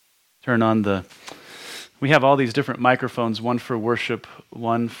turn on we have all these different microphones, one for worship,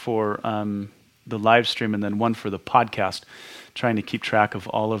 one for the live stream, and then one for the podcast, trying to keep track of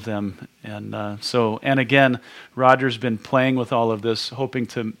all of them. And again, Roger's been playing with all of this, hoping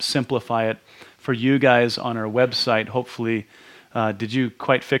to simplify it for you guys on our website. Hopefully, did you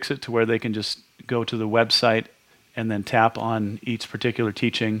quite fix it to where they can just go to the website and then tap on each particular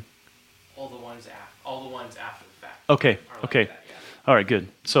teaching? All the ones after the fact. Okay, Like okay. that, yeah. All right, good.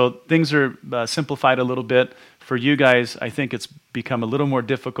 So things are simplified a little bit. For you guys, I think it's become a little more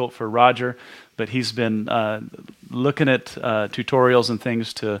difficult for Roger, but he's been looking at tutorials and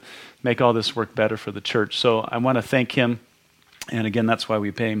things to make all this work better for the church. So I want to thank him. And again, that's why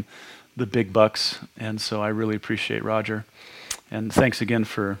we pay him the big bucks. And so I really appreciate Roger. And thanks again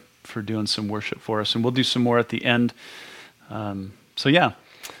for doing some worship for us. And we'll do some more at the end.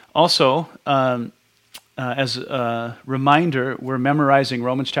 Also, as a reminder, we're memorizing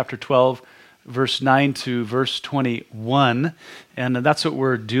Romans chapter 12, verse 9 to verse 21. And that's what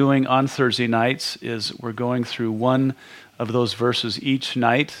we're doing on Thursday nights, is we're going through one of those verses each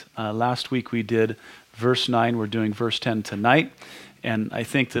night. Last week we did verse 9. We're doing verse 10 tonight. And I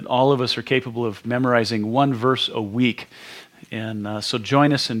think that all of us are capable of memorizing one verse a week. And so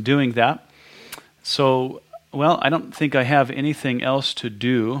join us in doing that. So, well, I don't think I have anything else to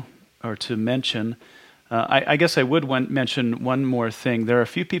do or to mention. I guess I would mention one more thing. There are a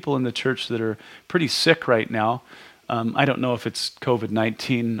few people in the church that are pretty sick right now. I don't know if it's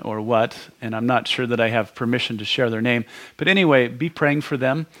COVID-19 or what, and I'm not sure that I have permission to share their name. But anyway, be praying for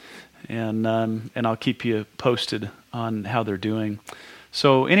them, and I'll keep you posted on how they're doing.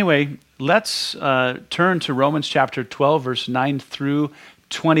 So anyway, let's turn to Romans chapter 12, verse 9 through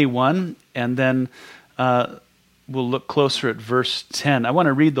 21, and then we'll look closer at verse 10. I want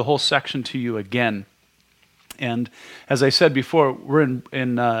to read the whole section to you again. And as I said before,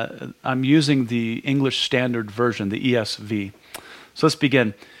 I'm using the English Standard Version, the ESV. So let's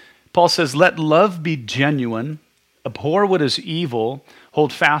begin. Paul says, "Let love be genuine, abhor what is evil,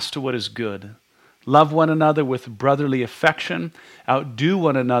 hold fast to what is good. Love one another with brotherly affection, outdo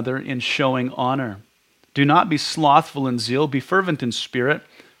one another in showing honor. Do not be slothful in zeal, be fervent in spirit,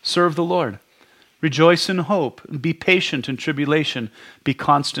 serve the Lord. Rejoice in hope, be patient in tribulation, be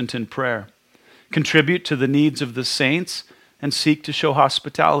constant in prayer. Contribute to the needs of the saints, and seek to show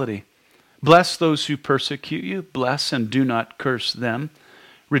hospitality. Bless those who persecute you, bless and do not curse them.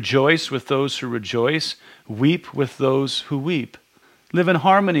 Rejoice with those who rejoice, weep with those who weep. Live in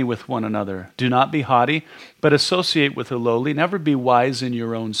harmony with one another. Do not be haughty, but associate with the lowly. Never be wise in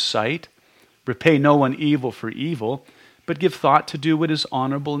your own sight. Repay no one evil for evil, but give thought to do what is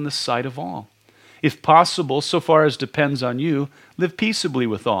honorable in the sight of all. If possible, so far as depends on you, live peaceably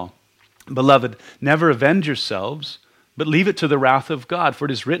with all. Beloved, never avenge yourselves, but leave it to the wrath of God. For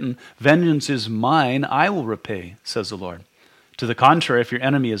it is written, 'Vengeance is mine, I will repay,' says the Lord. To the contrary, if your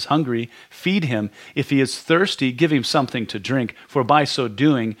enemy is hungry, feed him. If he is thirsty, give him something to drink, for by so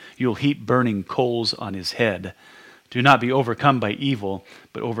doing, you'll heap burning coals on his head. Do not be overcome by evil,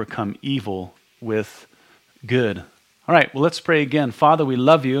 but overcome evil with good." All right, well, let's pray again. Father, we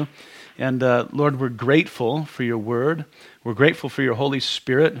love you. And Lord, we're grateful for your word. We're grateful for your Holy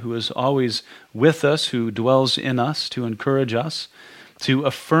Spirit, who is always with us, who dwells in us to encourage us, to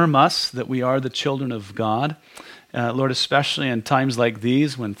affirm us that we are the children of God. Lord, especially in times like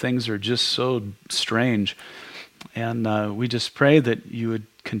these when things are just so strange. And we just pray that you would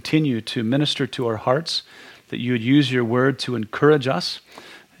continue to minister to our hearts, that you would use your word to encourage us.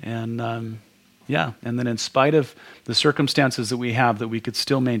 And and then in spite of the circumstances that we have, that we could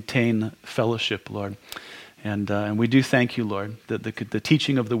still maintain fellowship, Lord. And we do thank you, Lord, that the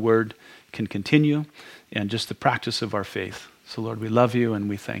teaching of the word can continue and just the practice of our faith. So, Lord, we love you and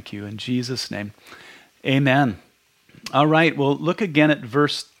we thank you. In Jesus' name, amen. All right, well, look again at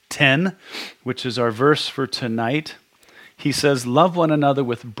verse 10, which is our verse for tonight. He says, "Love one another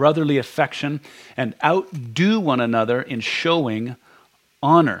with brotherly affection and outdo one another in showing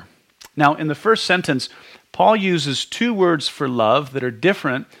honor." Now, in the first sentence, Paul uses two words for love that are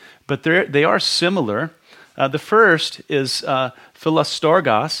different, but they are similar. The first is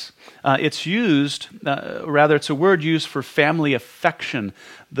philostorgos. It's a word used for family affection,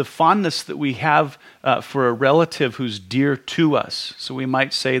 the fondness that we have for a relative who's dear to us. So we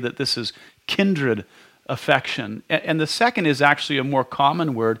might say that this is kindred affection. And the second is actually a more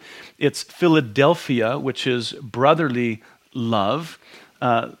common word. It's Philadelphia, which is brotherly love.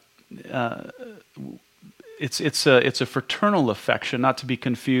 It's a fraternal affection, not to be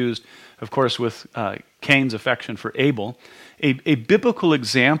confused, of course, with Cain's affection for Abel. A biblical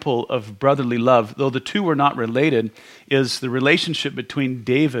example of brotherly love, though the two were not related, is the relationship between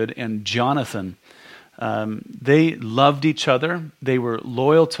David and Jonathan. They loved each other. They were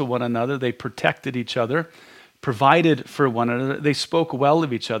loyal to one another. They protected each other, provided for one another. They spoke well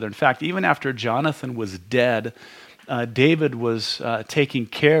of each other. In fact, even after Jonathan was dead, David was taking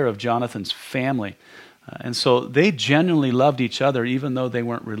care of Jonathan's family. And so they genuinely loved each other, even though they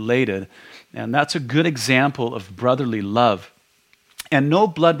weren't related. And that's a good example of brotherly love. And no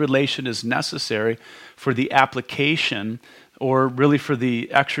blood relation is necessary for the application or really for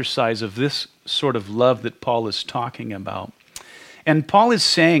the exercise of this sort of love that Paul is talking about. And Paul is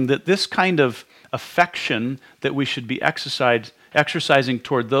saying that this kind of affection that we should be exercising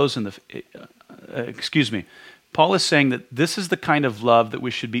toward those in the... Paul is saying that this is the kind of love that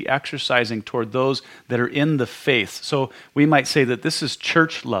we should be exercising toward those that are in the faith. So we might say that this is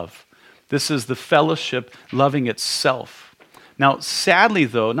church love. This is the fellowship loving itself. Now, sadly,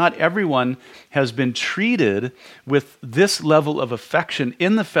 though, not everyone has been treated with this level of affection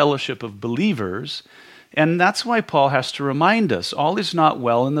in the fellowship of believers, and that's why Paul has to remind us, all is not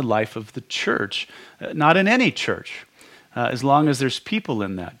well in the life of the church, not in any church, as long as there's people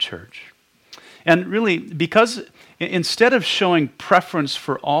in that church. And really, because instead of showing preference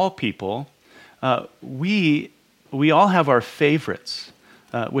for all people, we all have our favorites,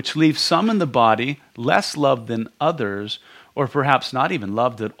 which leaves some in the body less loved than others, or perhaps not even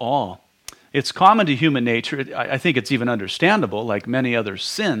loved at all. It's common to human nature. I think it's even understandable, like many other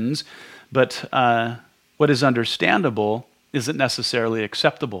sins, but what is understandable isn't necessarily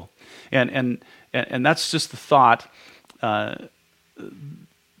acceptable. And that's just the thought,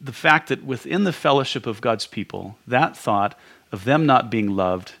 the fact that within the fellowship of God's people, that thought of them not being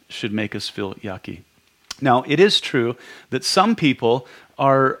loved should make us feel yucky. Now, it is true that some people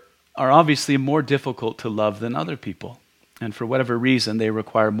are obviously more difficult to love than other people. And for whatever reason, they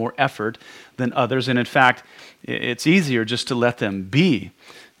require more effort than others. And in fact, it's easier just to let them be.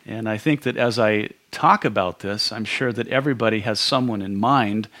 And I think that as I talk about this, I'm sure that everybody has someone in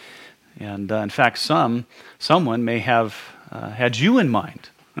mind. And in fact, someone may have had you in mind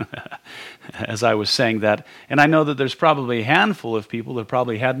as I was saying that. And I know that there's probably a handful of people that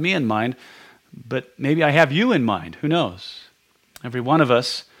probably had me in mind, but maybe I have you in mind. Who knows? Every one of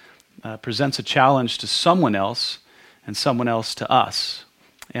us presents a challenge to someone else and someone else to us.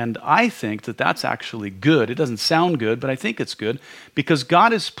 And I think that that's actually good. It doesn't sound good, but I think it's good because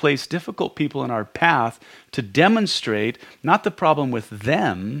God has placed difficult people in our path to demonstrate not the problem with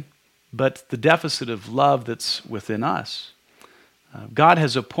them, but the deficit of love that's within us. God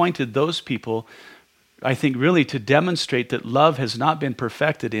has appointed those people, I think, really to demonstrate that love has not been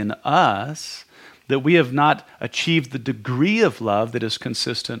perfected in us, that we have not achieved the degree of love that is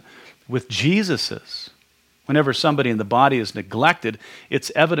consistent with Jesus's. Whenever somebody in the body is neglected,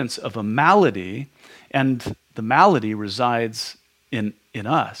 it's evidence of a malady, and the malady resides in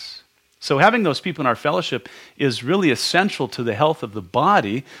us. So having those people in our fellowship is really essential to the health of the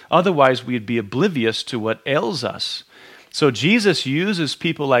body. Otherwise, we'd be oblivious to what ails us. So Jesus uses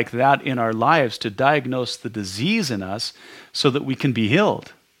people like that in our lives to diagnose the disease in us so that we can be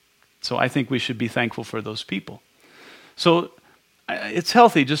healed. So I think we should be thankful for those people. So it's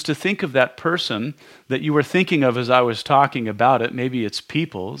healthy just to think of that person that you were thinking of as I was talking about it. Maybe it's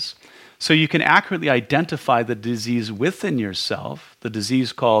people's. So you can accurately identify the disease within yourself, the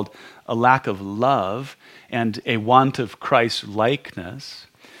disease called a lack of love and a want of Christ-likeness.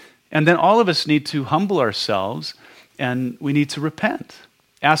 And then all of us need to humble ourselves and we need to repent.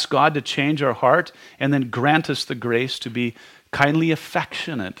 Ask God to change our heart and then grant us the grace to be kindly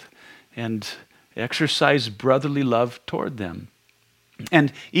affectionate and exercise brotherly love toward them.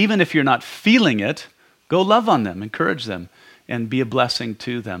 And even if you're not feeling it, go love on them, encourage them, and be a blessing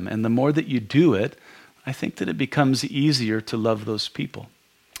to them. And the more that you do it, I think that it becomes easier to love those people.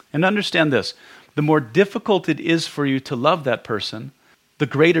 And understand this, the more difficult it is for you to love that person, the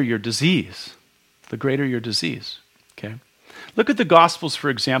greater your disease. The greater your disease, okay? Look at the Gospels, for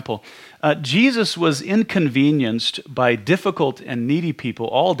example. Jesus was inconvenienced by difficult and needy people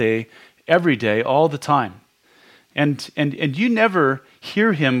all day, every day, all the time. And you never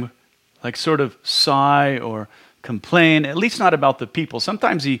hear him like sort of sigh or complain, at least not about the people.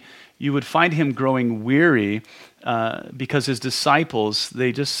 Sometimes you would find him growing weary because his disciples,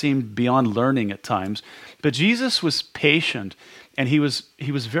 they just seemed beyond learning at times. But Jesus was patient, and he was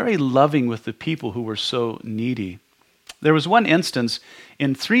very loving with the people who were so needy. There was one instance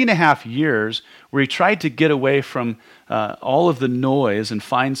in 3.5 years where he tried to get away from all of the noise and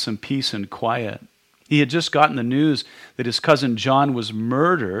find some peace and quiet. He had just gotten the news that his cousin John was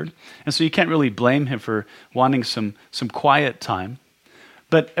murdered, and so you can't really blame him for wanting some quiet time.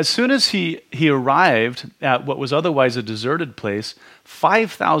 But as soon as he arrived at what was otherwise a deserted place,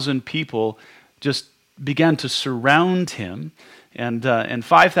 5,000 people just began to surround him, and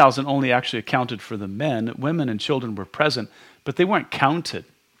 5,000 only actually accounted for the men. Women and children were present, but they weren't counted.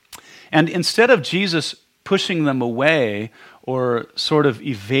 And instead of Jesus pushing them away or sort of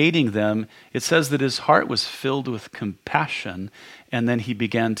evading them, it says that his heart was filled with compassion, and then he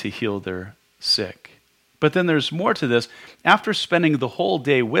began to heal their sick. But then there's more to this. After spending the whole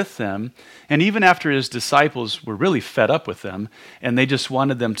day with them, and even after his disciples were really fed up with them, and they just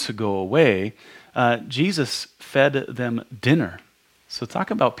wanted them to go away, Jesus fed them dinner. So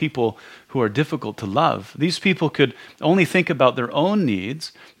talk about people who are difficult to love. These people could only think about their own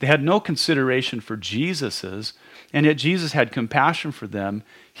needs. They had no consideration for Jesus's, and yet Jesus had compassion for them.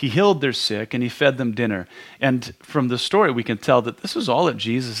 He healed their sick, and he fed them dinner. And from the story, we can tell that this was all at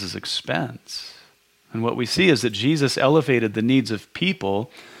Jesus' expense. And what we see is that Jesus elevated the needs of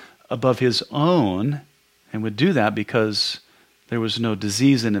people above his own, and would do that because there was no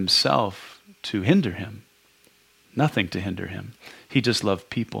disease in himself to hinder him. Nothing to hinder him. He just loved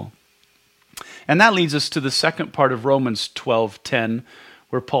people. And that leads us to the second part of Romans 12:10,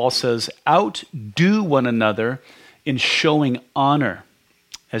 where Paul says, outdo one another in showing honor.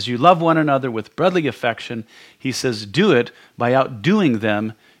 As you love one another with brotherly affection, he says, do it by outdoing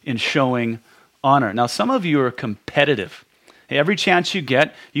them in showing honor. Now, some of you are competitive. Every chance you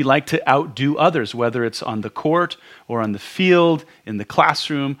get, you like to outdo others, whether it's on the court or on the field, in the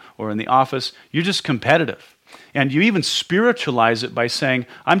classroom or in the office. You're just competitive. And you even spiritualize it by saying,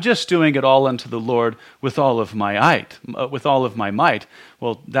 I'm just doing it all unto the Lord with all of my might.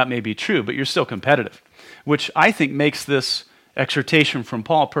 Well, that may be true, but you're still competitive, which I think makes this exhortation from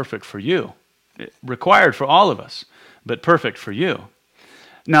Paul perfect for you. Required for all of us, but perfect for you.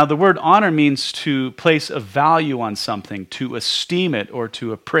 Now, the word honor means to place a value on something, to esteem it, or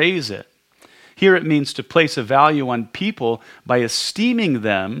to appraise it. Here it means to place a value on people by esteeming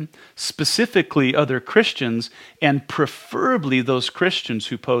them, specifically other Christians, and preferably those Christians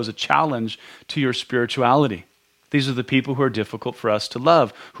who pose a challenge to your spirituality. These are the people who are difficult for us to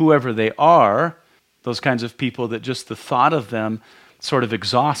love, whoever they are, those kinds of people that just the thought of them sort of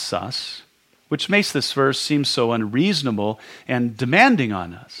exhausts us, which makes this verse seem so unreasonable and demanding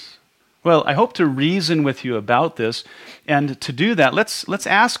on us. Well, I hope to reason with you about this, and to do that, let's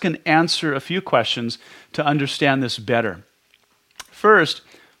ask and answer a few questions to understand this better. First,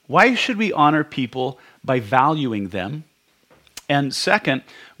 why should we honor people by valuing them? And second,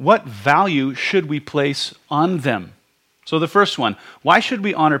 what value should we place on them? So the first one, why should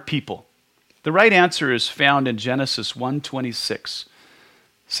we honor people? The right answer is found in Genesis 1:26,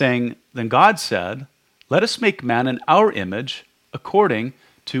 saying, Then God said, let us make man in our image according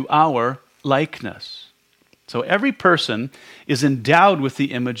to our likeness. So every person is endowed with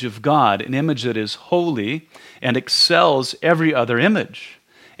the image of God, an image that is holy and excels every other image.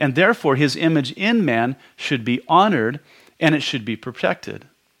 And therefore his image in man should be honored and it should be protected.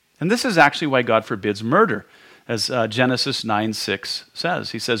 And this is actually why God forbids murder, as Genesis 9:6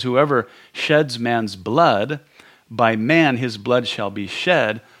 says. He says, whoever sheds man's blood, by man his blood shall be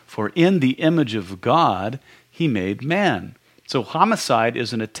shed, for in the image of God he made man. So homicide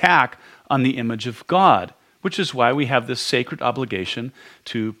is an attack on the image of God, which is why we have this sacred obligation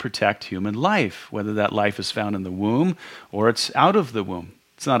to protect human life, whether that life is found in the womb or it's out of the womb.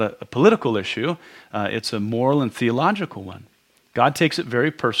 It's not a political issue. It's a moral and theological one. God takes it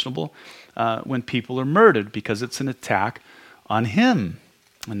very personal when people are murdered because it's an attack on him,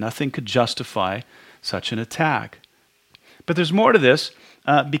 and nothing could justify such an attack. But there's more to this.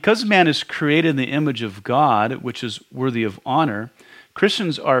 Because man is created in the image of God, which is worthy of honor,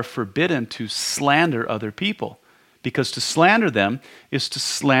 Christians are forbidden to slander other people, because to slander them is to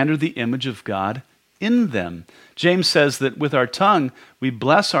slander the image of God in them. James says that with our tongue we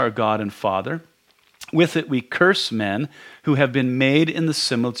bless our God and Father. With it we curse men who have been made in the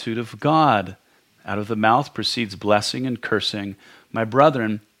similitude of God. Out of the mouth proceeds blessing and cursing. My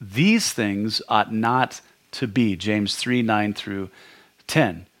brethren, these things ought not to be. James 3:9 through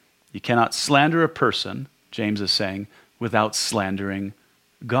 10. You cannot slander a person, James is saying, without slandering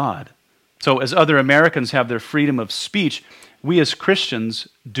God. So as other Americans have their freedom of speech, we as Christians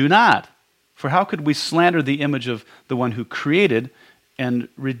do not. For how could we slander the image of the one who created and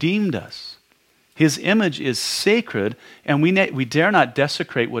redeemed us? His image is sacred, and we dare not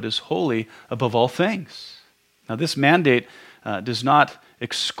desecrate what is holy above all things. Now this mandate does not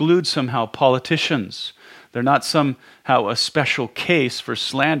exclude somehow politicians, They're not somehow a special case for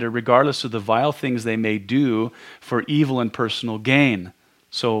slander, regardless of the vile things they may do for evil and personal gain.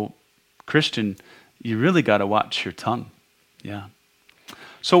 So, Christian, you really got to watch your tongue. Yeah.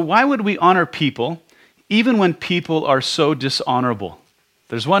 So why would we honor people even when people are so dishonorable?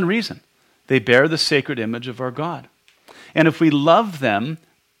 There's one reason. They bear the sacred image of our God. And if we love them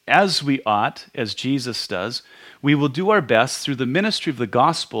as we ought, as Jesus does, we will do our best through the ministry of the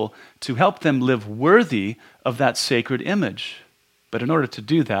gospel to help them live worthy of that sacred image. But in order to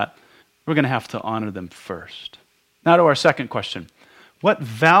do that, we're going to have to honor them first. Now to our second question. What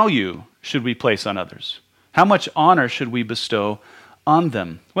value should we place on others? How much honor should we bestow on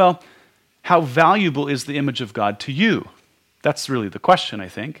them? Well, how valuable is the image of God to you? That's really the question, I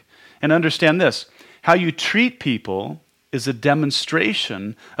think. And understand this, how you treat people is a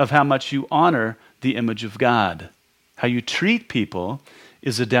demonstration of how much you honor the image of God. How you treat people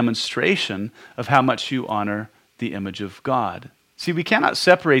is a demonstration of how much you honor the image of God. See, we cannot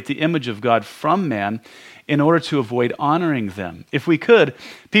separate the image of God from man in order to avoid honoring them. If we could,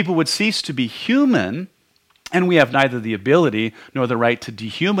 people would cease to be human, and we have neither the ability nor the right to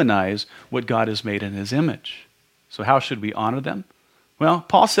dehumanize what God has made in his image. So how should we honor them? Well,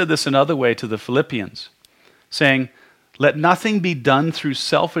 Paul said this another way to the Philippians, saying, "Let nothing be done through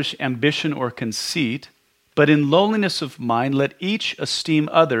selfish ambition or conceit, but in lowliness of mind let each esteem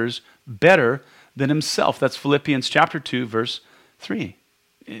others better than himself." That's Philippians chapter 2, verse 3.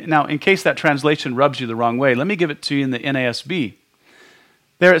 Now, in case that translation rubs you the wrong way, let me give it to you in the NASB.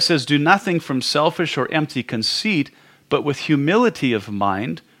 There it says, "Do nothing from selfish or empty conceit, but with humility of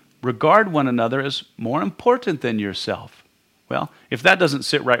mind, regard one another as more important than yourself." Well, if that doesn't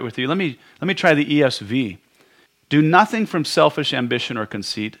sit right with you, let me try the ESV. "Do nothing from selfish ambition or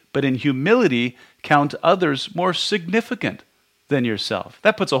conceit, but in humility count others more significant than yourself."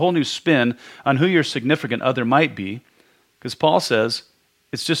 That puts a whole new spin on who your significant other might be, because Paul says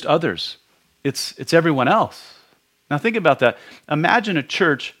it's just others. It's everyone else. Now think about that. Imagine a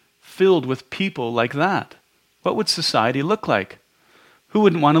church filled with people like that. What would society look like? Who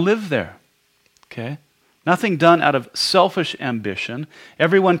wouldn't want to live there? Okay? Nothing done out of selfish ambition,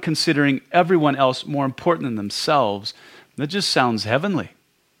 everyone considering everyone else more important than themselves. That just sounds heavenly.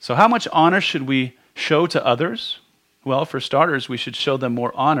 So how much honor should we show to others? Well, for starters, we should show them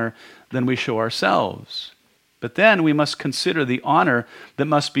more honor than we show ourselves. But then we must consider the honor that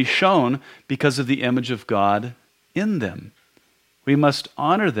must be shown because of the image of God in them. We must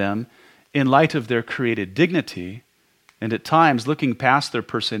honor them in light of their created dignity, and at times looking past their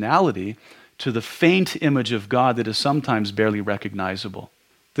personality to the faint image of God that is sometimes barely recognizable.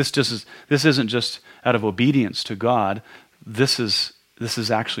 This isn't just out of obedience to God. This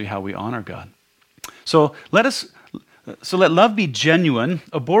is actually how we honor God. So let love be genuine,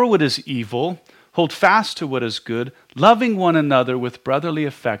 abhor what is evil, hold fast to what is good, loving one another with brotherly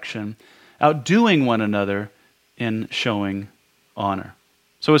affection, outdoing one another in showing honor.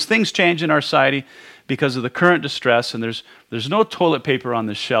 So as things change in our society because of the current distress, and there's no toilet paper on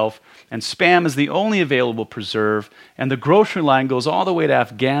the shelf, and Spam is the only available preserve, and the grocery line goes all the way to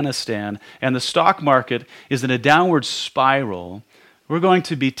Afghanistan, and the stock market is in a downward spiral, we're going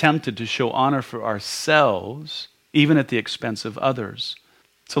to be tempted to show honor for ourselves, even at the expense of others.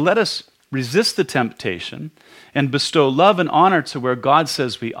 So let us resist the temptation and bestow love and honor to where God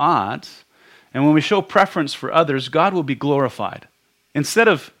says we ought, and when we show preference for others, God will be glorified. Instead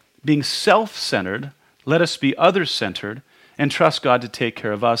of being self-centered, let us be others-centered and trust God to take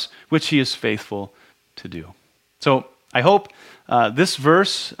care of us, which he is faithful to do. So I hope this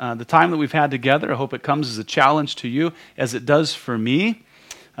verse, the time that we've had together, I hope it comes as a challenge to you as it does for me.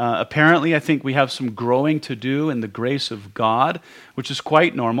 Apparently, I think we have some growing to do in the grace of God, which is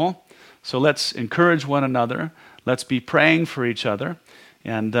quite normal. So let's encourage one another. Let's be praying for each other.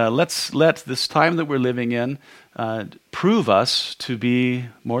 And let's let this time that we're living in prove us to be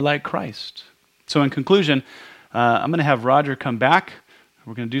more like Christ. So in conclusion, I'm going to have Roger come back.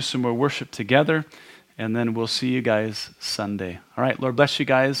 We're going to do some more worship together, and then we'll see you guys Sunday. All right, Lord bless you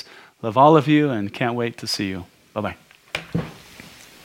guys. Love all of you, and can't wait to see you. Bye-bye.